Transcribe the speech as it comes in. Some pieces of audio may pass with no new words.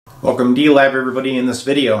Welcome to D-Lab, everybody. In this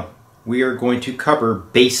video we are going to cover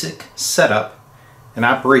basic setup and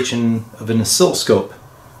operation of an oscilloscope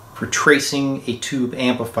for tracing a tube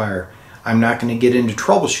amplifier. I'm not going to get into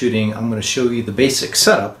troubleshooting. I'm going to show you the basic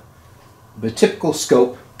setup of a typical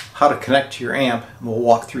scope, how to connect to your amp, and we'll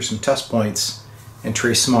walk through some test points and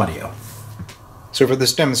trace some audio. So for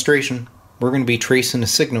this demonstration we're going to be tracing a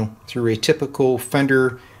signal through a typical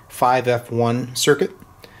Fender 5F1 circuit.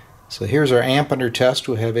 So here's our amp under test.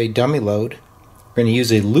 We'll have a dummy load. We're going to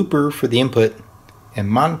use a looper for the input and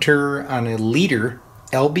monitor on a leader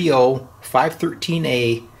LBO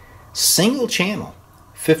 513A single channel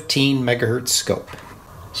 15 megahertz scope.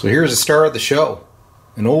 So here's the star of the show,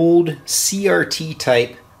 an old CRT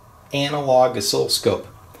type analog oscilloscope.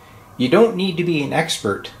 You don't need to be an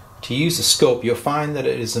expert to use a scope. You'll find that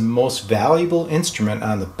it is the most valuable instrument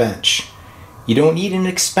on the bench. You don't need an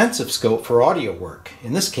expensive scope for audio work.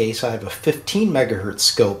 In this case I have a 15 megahertz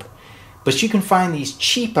scope, but you can find these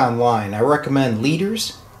cheap online. I recommend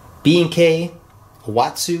Leaders, B&K,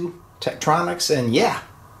 Watsu, Tektronix, and yeah,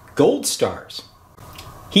 Gold Stars.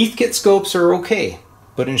 Heathkit scopes are okay,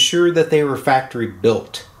 but ensure that they were factory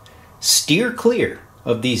built. Steer clear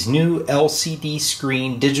of these new LCD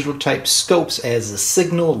screen digital type scopes as the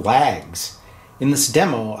signal lags. In this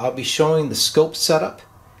demo I'll be showing the scope setup,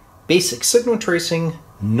 basic signal tracing,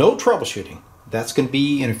 no troubleshooting. That's going to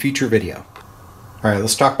be in a future video. Alright,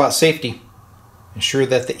 let's talk about safety. Ensure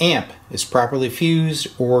that the amp is properly fused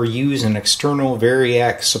or use an external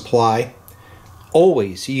variac supply.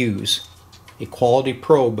 Always use a quality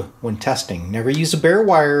probe when testing. Never use a bare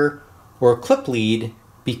wire or a clip lead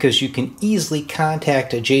because you can easily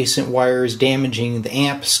contact adjacent wires, damaging the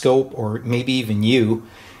amp, scope, or maybe even you.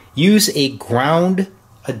 Use a ground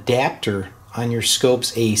adapter on your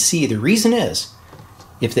scope's AC. The reason is,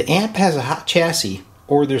 if the amp has a hot chassis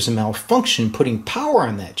or there's a malfunction putting power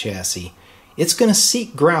on that chassis, it's going to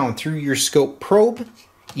seek ground through your scope probe,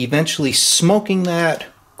 eventually smoking that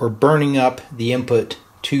or burning up the input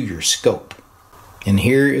to your scope. And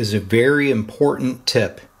here is a very important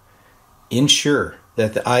tip. Ensure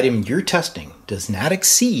that the item you're testing does not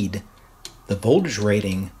exceed the voltage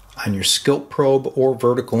rating on your scope probe or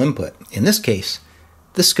vertical input. In this case,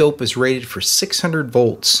 the scope is rated for 600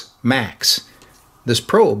 volts max. This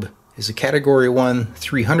probe is a category 1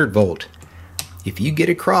 300 volt. If you get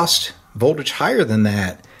across voltage higher than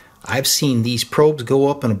that, I've seen these probes go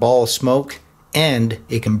up in a ball of smoke and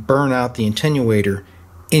it can burn out the attenuator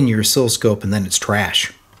in your oscilloscope and then it's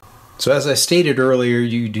trash. So as I stated earlier,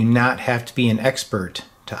 you do not have to be an expert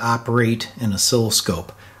to operate an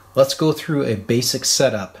oscilloscope. Let's go through a basic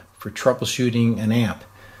setup for troubleshooting an amp.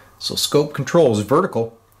 So scope control is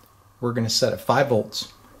vertical. We're going to set at 5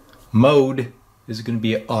 volts. Mode is going to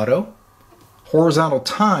be auto. Horizontal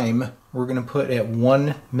time we're going to put at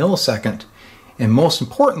 1 millisecond. And most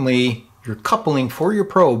importantly, your coupling for your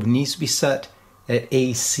probe needs to be set at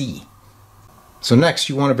AC. So next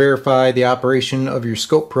you want to verify the operation of your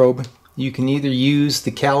scope probe. You can either use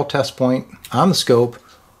the cal test point on the scope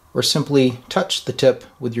or simply touch the tip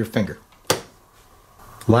with your finger.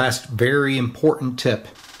 Last very important tip.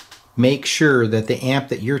 Make sure that the amp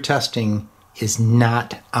that you're testing is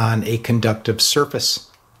not on a conductive surface.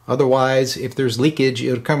 Otherwise, if there's leakage,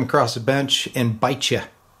 it'll come across the bench and bite you.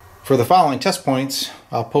 For the following test points,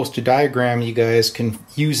 I'll post a diagram. You guys can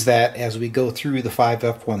use that as we go through the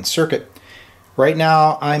 5F1 circuit. Right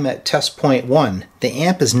now, I'm at test point 1. The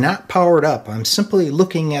amp is not powered up. I'm simply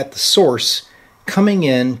looking at the source coming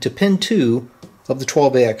in to pin 2 of the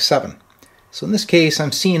 12AX7. So in this case,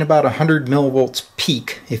 I'm seeing about 100 millivolts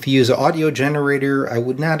peak. If you use an audio generator, I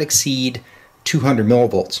would not exceed 200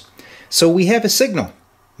 millivolts. So we have a signal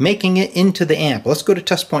making it into the amp. Let's go to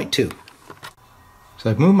test point 2. So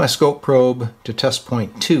I've moved my scope probe to test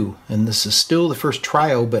point 2, and this is still the first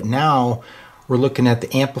trial, but now we're looking at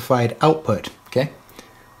the amplified output. Okay,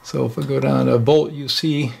 so if I go down to volt, you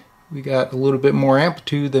see we got a little bit more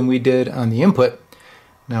amplitude than we did on the input.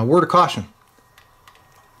 Now, word of caution.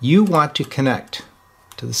 You want to connect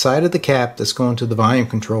to the side of the cap that's going to the volume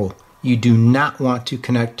control. You do not want to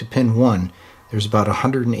connect to pin 1. There's about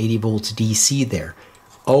 180 volts DC there.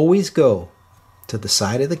 Always go to the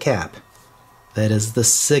side of the cap that is the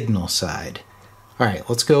signal side. Alright,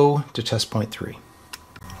 let's go to test point 3.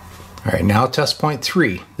 Alright, now test point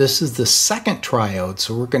 3. This is the second triode,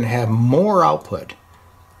 so we're going to have more output.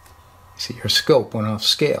 See, our scope went off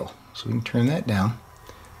scale, so we can turn that down.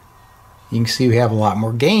 You can see we have a lot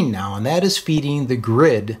more gain now, and that is feeding the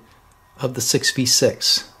grid of the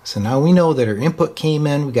 6V6. So now we know that our input came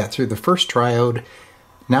in, we got through the first triode,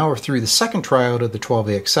 now we're through the second triode of the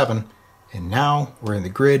 12AX7, and now we're in the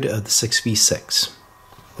grid of the 6V6.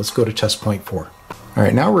 Let's go to test point 4. All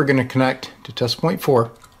right, now we're going to connect to test point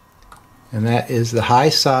 4, and that is the high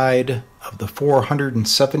side of the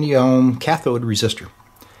 470 ohm cathode resistor.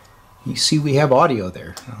 You see we have audio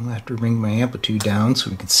there. I'll have to bring my amplitude down so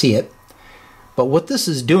we can see it. But what this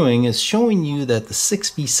is doing is showing you that the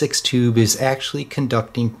 6v6 tube is actually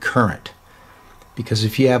conducting current. Because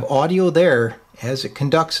if you have audio there, as it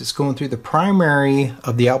conducts, it's going through the primary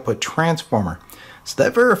of the output transformer. So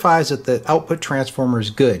that verifies that the output transformer is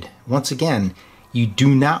good. Once again, you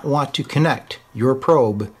do not want to connect your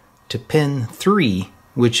probe to pin 3,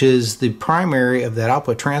 which is the primary of that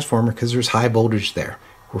output transformer, because there's high voltage there.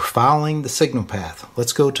 We're following the signal path.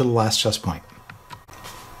 Let's go to the last test point.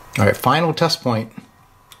 All right, final test point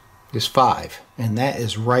is 5, and that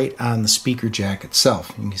is right on the speaker jack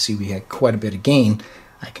itself. You can see we had quite a bit of gain.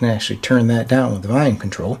 I can actually turn that down with the volume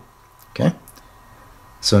control. Okay,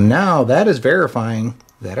 so now that is verifying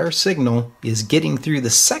that our signal is getting through the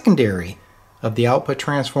secondary of the output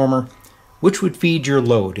transformer, which would feed your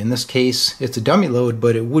load. In this case, it's a dummy load,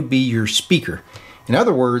 but it would be your speaker. In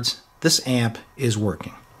other words, this amp is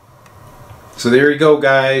working. So there you go,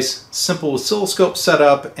 guys. Simple oscilloscope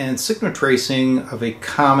setup and signal tracing of a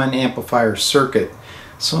common amplifier circuit.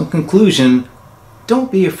 So in conclusion,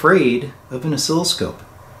 don't be afraid of an oscilloscope.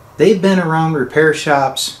 They've been around repair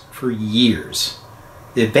shops for years.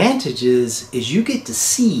 The advantage is you get to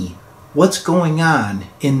see what's going on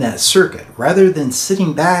in that circuit rather than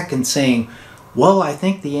sitting back and saying, well, I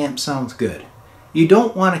think the amp sounds good. You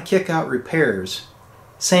don't want to kick out repairs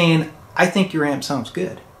saying, I think your amp sounds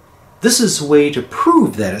good. This is a way to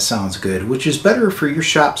prove that it sounds good, which is better for your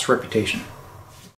shop's reputation.